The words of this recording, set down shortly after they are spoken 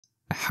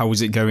how's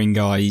it going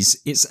guys?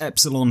 It's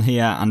Epsillon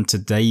here, and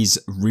today's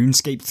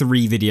RuneScape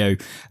 3 video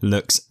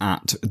looks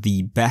at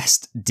the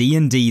best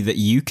D&D that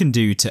you can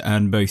do to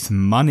earn both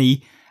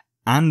money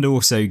and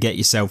also get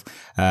yourself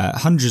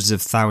hundreds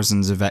of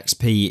thousands of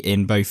XP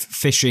in both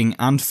fishing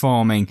and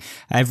farming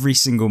every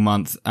single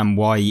month, and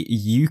why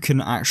you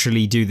can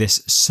actually do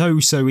this so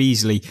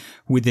easily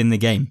within the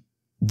game.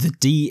 The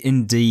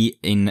D&D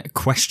in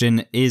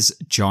question is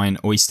Giant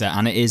Oyster,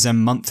 and it is a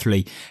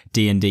monthly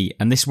D&D,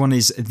 and this one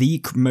is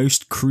the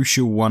most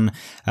crucial one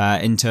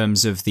in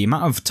terms of the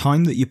amount of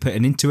time that you're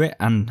putting into it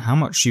and how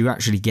much you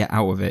actually get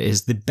out of it. It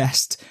is the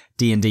best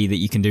D&D that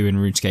you can do in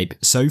RuneScape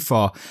so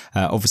far.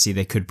 Obviously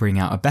they could bring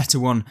out a better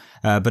one,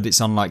 but it's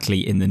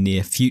unlikely in the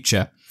near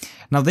future.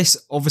 Now this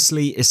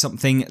obviously is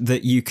something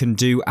that you can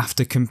do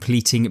after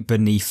completing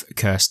Beneath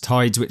Cursed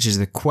Tides, which is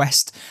the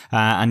quest,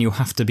 and you'll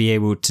have to be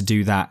able to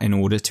do that in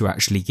order to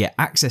actually get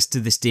access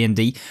to this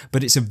D&D,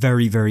 but it's a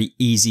very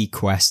easy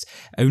quest.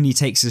 Only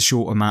takes a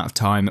short amount of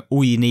time.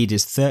 All you need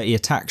is 30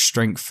 attack,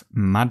 strength,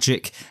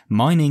 magic,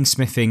 mining,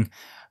 smithing,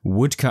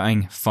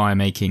 woodcutting,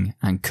 firemaking,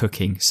 and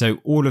cooking. So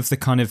all of the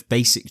kind of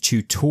basic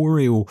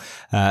tutorial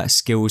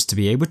skills to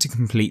be able to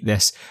complete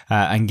this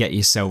and get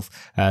yourself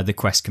the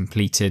quest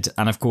completed.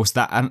 And of course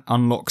that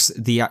unlocks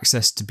the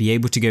access to be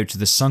able to go to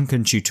the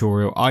sunken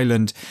tutorial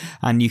island,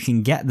 and you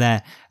can get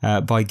there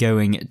by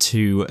going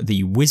to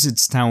the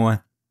Wizard's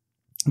Tower,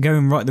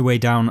 going right the way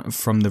down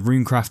from the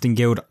Runecrafting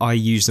Guild. I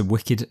use the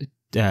Wicked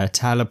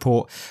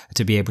teleport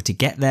to be able to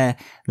get there,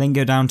 then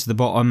go down to the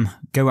bottom,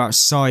 go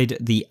outside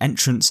the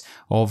entrance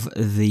of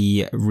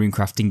the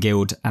Runecrafting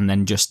Guild, and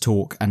then just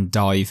talk and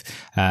dive.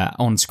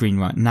 On screen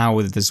right now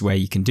there's where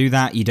you can do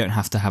that. You don't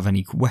have to have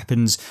any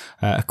weapons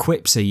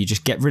equipped, so you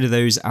just get rid of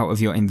those out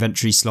of your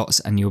inventory slots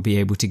and you'll be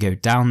able to go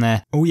down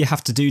there. All you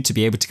have to do to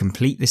be able to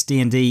complete this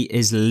D&D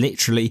is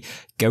literally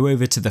go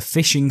over to the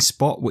fishing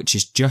spot, which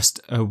is just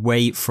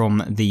away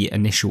from the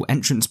initial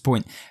entrance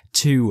point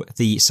to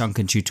the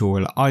sunken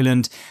tutorial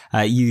island.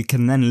 You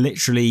can then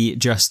literally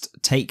just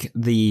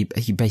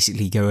you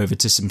basically go over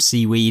to some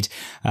seaweed,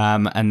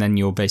 and then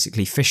you're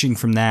basically fishing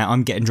from there.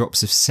 I'm getting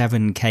drops of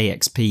 7k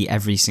XP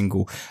every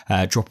single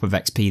drop of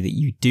XP that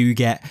you do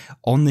get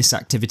on this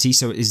activity,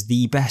 so it is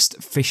the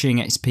best fishing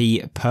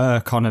XP per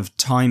kind of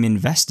time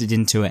invested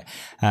into it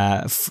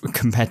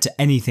compared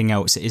to anything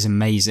else. It is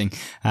amazing,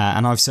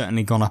 and I've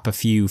certainly gone up a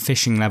few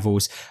fishing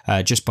levels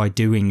just by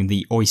doing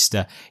the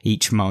oyster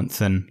each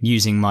month and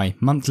using my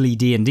monthly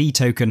D&D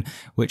token,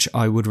 which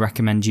I would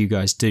recommend you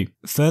guys do.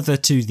 Further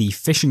to the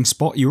fishing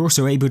spot, you're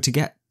also able to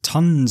get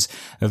tons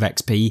of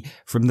XP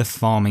from the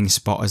farming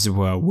spot as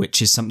well,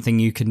 which is something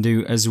you can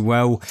do as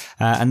well.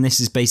 And this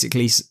is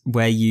basically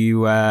where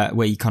you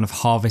kind of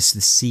harvest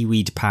the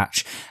seaweed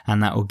patch,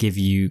 and that will give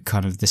you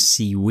kind of the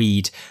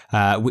seaweed,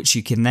 which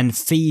you can then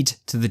feed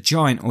to the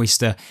giant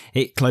oyster.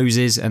 It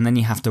closes, and then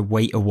you have to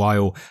wait a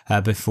while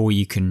before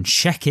you can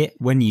check it.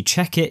 When you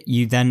check it,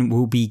 you then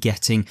will be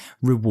getting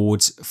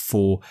rewards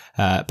for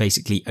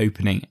basically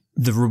opening.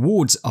 The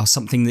rewards are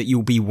something that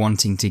you'll be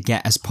wanting to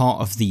get as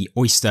part of the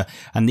oyster,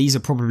 and these are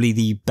probably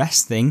the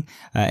best thing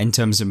in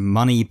terms of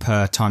money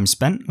per time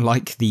spent,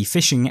 like the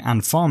fishing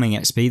and farming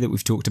XP that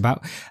we've talked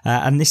about,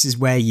 and this is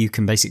where you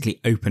can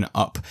basically open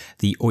up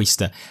the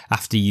oyster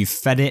after you've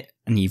fed it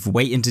and you've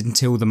waited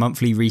until the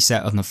monthly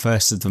reset on the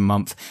first of the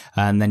month,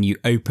 and then you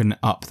open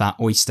up that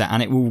oyster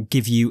and it will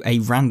give you a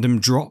random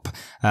drop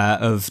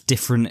of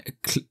different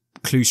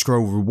clue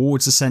scroll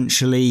rewards.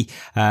 Essentially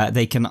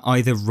they can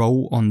either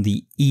roll on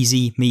the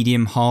easy,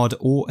 medium, hard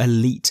or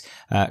elite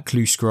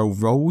clue scroll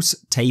rolls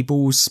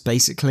tables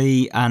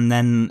basically, and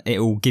then it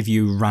will give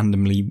you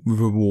randomly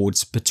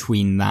rewards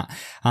between that.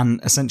 And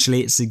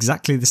essentially it's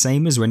exactly the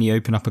same as when you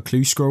open up a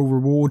clue scroll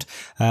reward.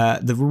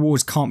 The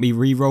rewards can't be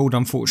re-rolled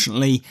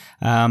unfortunately,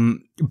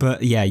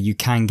 but yeah, you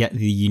can get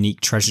the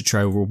unique treasure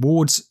trail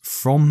rewards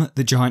from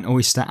the giant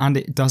oyster, and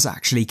it does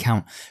actually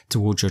count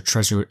towards your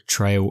treasure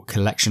trail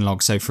collection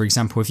log. So for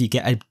example, if you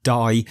get a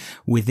die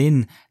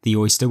within the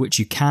oyster, which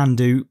you can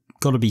do,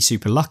 got to be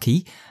super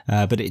lucky,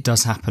 but it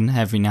does happen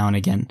every now and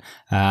again.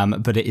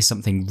 But it is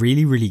something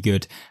really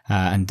good,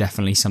 and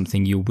definitely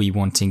something you'll be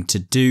wanting to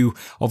do.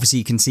 Obviously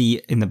you can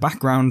see in the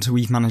background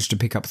we've managed to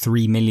pick up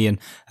 3 million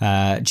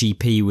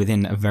GP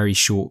within a very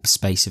short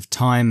space of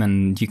time,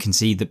 and you can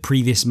see the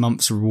previous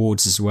month's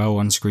rewards as well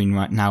on screen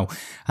right now,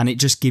 and it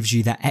just gives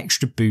you that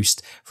extra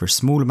boost for a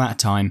small amount of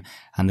time.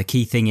 And the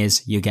key thing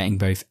is you're getting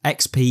both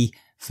XP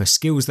for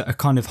skills that are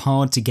kind of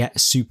hard to get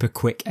super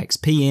quick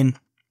XP in,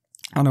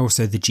 and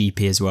also the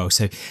GP as well.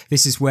 So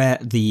this is where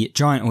the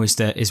giant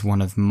oyster is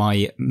one of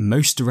my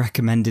most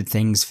recommended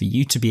things for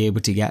you to be able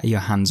to get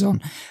your hands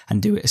on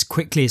and do it as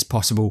quickly as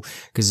possible,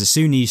 because the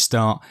sooner you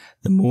start,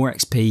 the more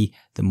XP,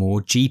 the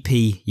more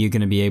GP you're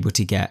going to be able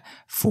to get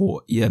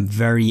for a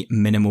very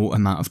minimal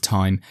amount of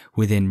time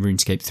within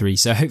RuneScape 3.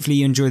 So hopefully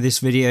you enjoy this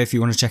video. If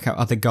you want to check out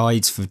other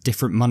guides for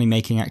different money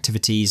making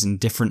activities and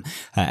different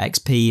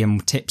XP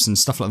and tips and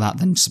stuff like that,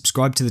 then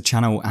subscribe to the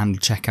channel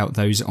and check out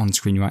those on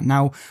screen right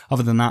now.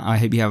 Other than that, I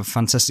hope you have a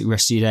fantastic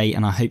rest of your day,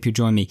 and I hope you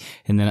join me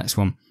in the next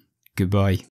one. Goodbye.